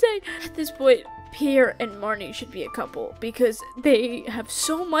Wednesday? At this point, Pierre and Marnie should be a couple because they have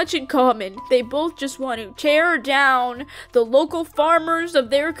so much in common. They both just want to tear down the local farmers of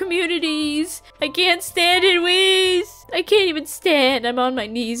their communities. I can't stand it, Weeze. I can't even stand. I'm on my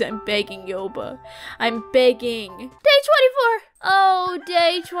knees. I'm begging, Yoba. I'm begging. Day 24. Oh,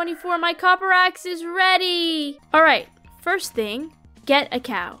 day 24. My copper axe is ready. All right. First thing, get a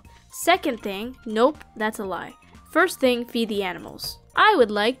cow. Second thing, nope, that's a lie. First thing, feed the animals. I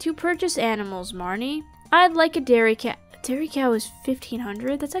would like to purchase animals, Marnie. I'd like a dairy cow. Dairy cow is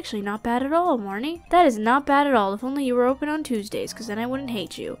 1,500? That's actually not bad at all, Marnie. That is not bad at all. If only you were open on Tuesdays, because then I wouldn't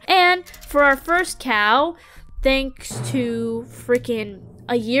hate you. And for our first cow, thanks to frickin'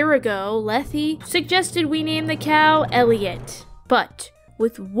 a year ago, Lethy suggested we name the cow Elliot. But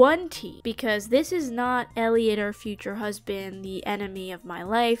with one T, because this is not Elliot, our future husband, the enemy of my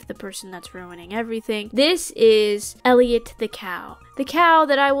life, the person that's ruining everything. This is Elliot the cow. The cow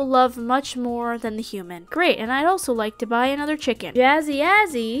that I will love much more than the human. Great, and I'd also like to buy another chicken.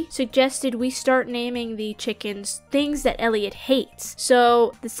 Jazzy suggested we start naming the chickens things that Elliot hates.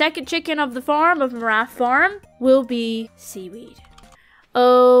 So the second chicken of the farm, of Mraf Farm, will be seaweed.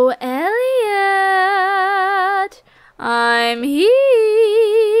 Oh, Elliot, I'm here.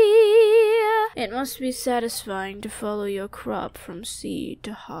 It must be satisfying to follow your crop from seed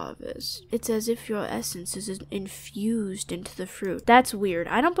to harvest. It's as if your essence is infused into the fruit. That's weird.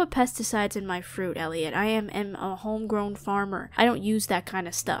 I don't put pesticides in my fruit, Elliot. I am a homegrown farmer. I don't use that kind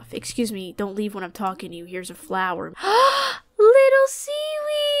of stuff. Excuse me, don't leave when I'm talking to you. Here's a flower. Little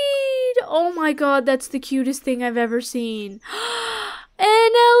seaweed! Oh my god, that's the cutest thing I've ever seen.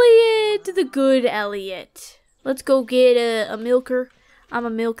 And Elliot! The good Elliot. Let's go get a milker. I'ma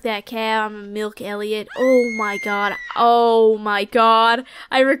milk that cow. I'ma milk Elliot. Oh my god. Oh my god.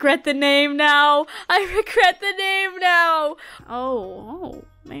 I regret the name now. Oh,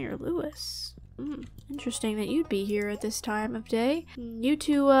 Mayor Lewis. Interesting that you'd be here at this time of day. You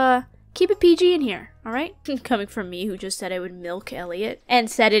two, keep it PG in here, alright? Coming from me, who just said I would milk Elliot. And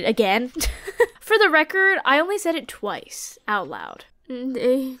said it again. For the record, I only said it twice, out loud.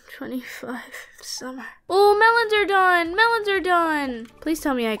 Day 25, summer. Oh, melons are done. Please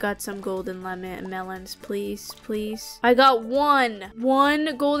tell me I got some golden lemon melons, please. I got one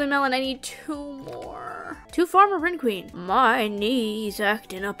golden melon. I need 2 more. To Farmer Rinqueen. My knee's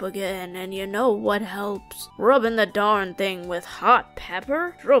acting up again, and you know what helps? Rubbing the darn thing with hot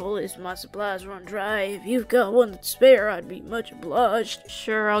pepper? Trouble is my supplies run dry. If you've got one to spare, I'd be much obliged.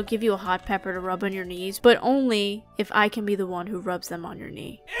 Sure, I'll give you a hot pepper to rub on your knees, but only if I can be the one who rubs them on your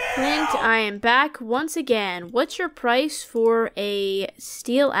knee. Clint, I am back once again. What's your price for a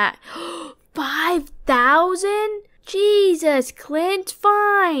steel axe? 5,000? Jesus, Clint,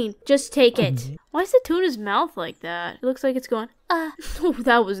 fine. Just take it. Why is the tuna's mouth like that? It looks like it's going, Oh,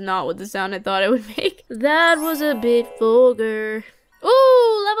 that was not what the sound I thought it would make. That was a bit vulgar.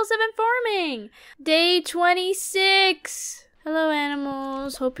 Ooh, level 7 farming. Day 26. Hello,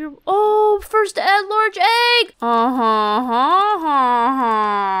 animals. Hope you're... Oh, first large egg.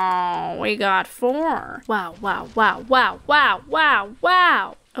 We got 4. Wow.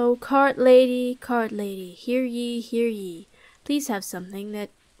 Oh, cart lady, hear ye. Please have something that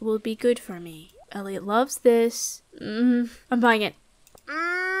will be good for me. Elliot loves this. I'm buying it.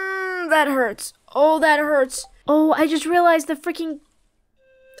 That hurts. Oh, that hurts. Oh, I just realized the freaking...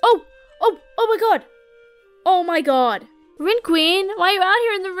 Oh my god. Oh my god. Rinqueen, why are you out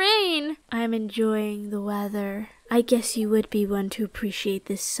here in the rain? I'm enjoying the weather. I guess you would be one to appreciate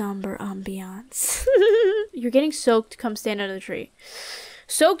this somber ambiance. You're getting soaked. Come stand under the tree.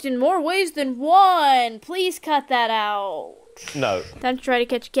 Soaked in more ways than one. Please cut that out. No. Time to try to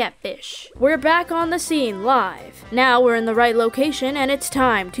catch catfish. We're back on the scene live. Now we're in the right location and it's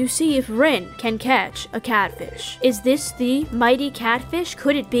time to see if Rin can catch a catfish. Is this the mighty catfish?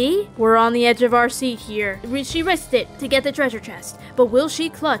 Could it be? We're on the edge of our seat here. She risked it to get the treasure chest, but will she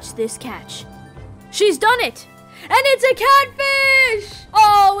clutch this catch? She's done it! And it's a catfish!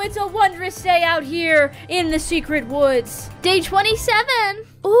 Oh, it's a wondrous day out here in the secret woods. Day 27.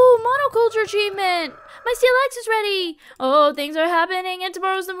 Ooh, monoculture achievement. My CLX is ready. Oh, things are happening and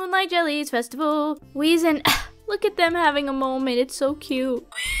tomorrow's the Moonlight Jellies Festival. Weezin, look at them having a moment. It's so cute.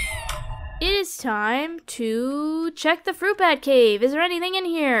 It is time to check the fruit bat cave. Is there anything in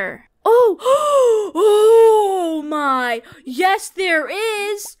here? Oh, oh my. Yes, there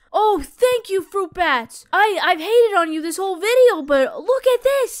is. Oh, thank you, fruit bats. I've hated on you this whole video, but look at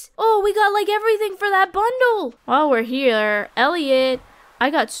this. Oh, we got like everything for that bundle. While we're here, Elliot, I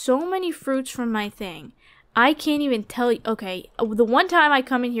got so many fruits from my thing. I can't even tell you. Okay, the one time I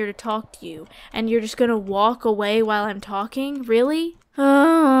come in here to talk to you, and you're just gonna walk away while I'm talking? Really?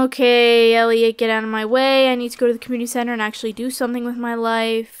 Oh, okay, Elliot, get out of my way. I need to go to the community center and actually do something with my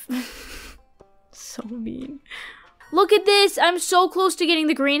life. So mean. Look at this! I'm so close to getting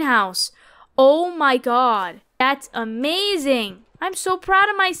the greenhouse. Oh my god. That's amazing! I'm so proud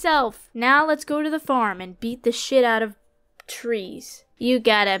of myself. Now let's go to the farm and beat the shit out of trees. You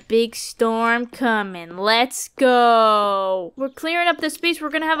got a big storm coming. Let's go. We're clearing up the space. We're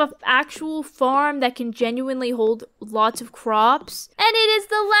gonna have an actual farm that can genuinely hold lots of crops. And it is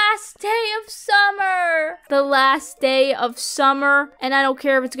the last day of summer. The last day of summer. And I don't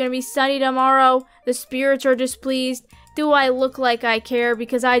care if it's gonna be sunny tomorrow. The spirits are displeased. Do I look like I care?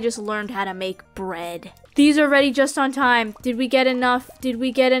 Because I just learned how to make bread. These are ready just on time. Did we get enough? Did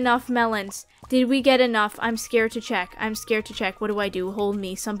we get enough melons? Did we get enough? I'm scared to check. I'm scared to check. What do I do? Hold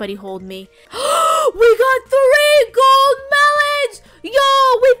me. Somebody hold me. We got 3 gold melons!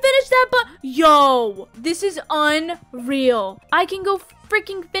 Yo, we finished that Yo, this is unreal. I can go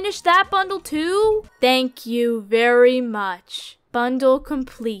freaking finish that bundle too? Thank you very much. Bundle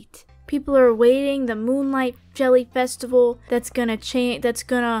complete. People are waiting. The Moonlight Jelly Festival. That's gonna change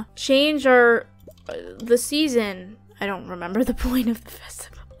our the season. I don't remember the point of the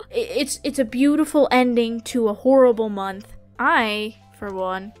festival. It's a beautiful ending to a horrible month. I, for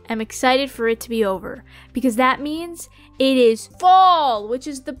one, am excited for it to be over because that means it is fall, which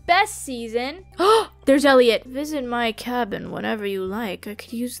is the best season. There's Elliot. Visit my cabin whenever you like. I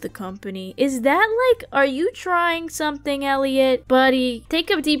could use the company. Is that like, are you trying something, Elliot? Buddy, take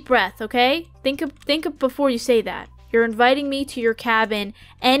a deep breath, okay? Think of before you say that. You're inviting me to your cabin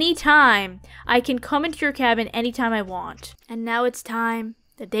anytime. I can come into your cabin anytime I want. And now it's time.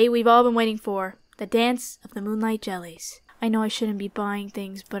 The day we've all been waiting for. The dance of the Moonlight Jellies. I know I shouldn't be buying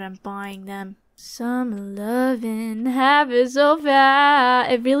things, but I'm buying them. Summer lovin' happened so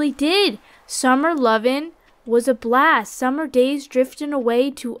fast. It really did. Summer lovin' was a blast. Summer days drifting away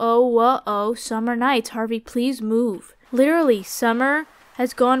to oh, summer nights. Harvey, please move. Literally, summer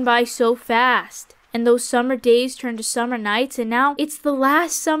has gone by so fast. And those summer days turned to summer nights, and now it's the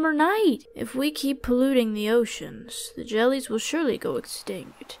last summer night. If we keep polluting the oceans, the jellies will surely go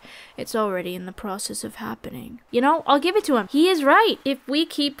extinct. It's already in the process of happening. You know, I'll give it to him. He is right. If we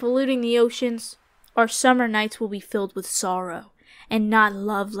keep polluting the oceans, our summer nights will be filled with sorrow and not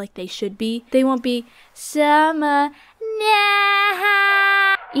love like they should be. They won't be summer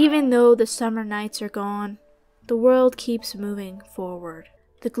night. Even though the summer nights are gone, the world keeps moving forward.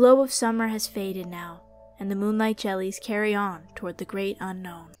 The glow of summer has faded now, and the Moonlight Jellies carry on toward the great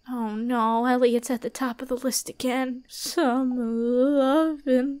unknown. Oh no, Elliot's at the top of the list again. Summer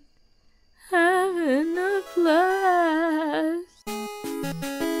lovin'.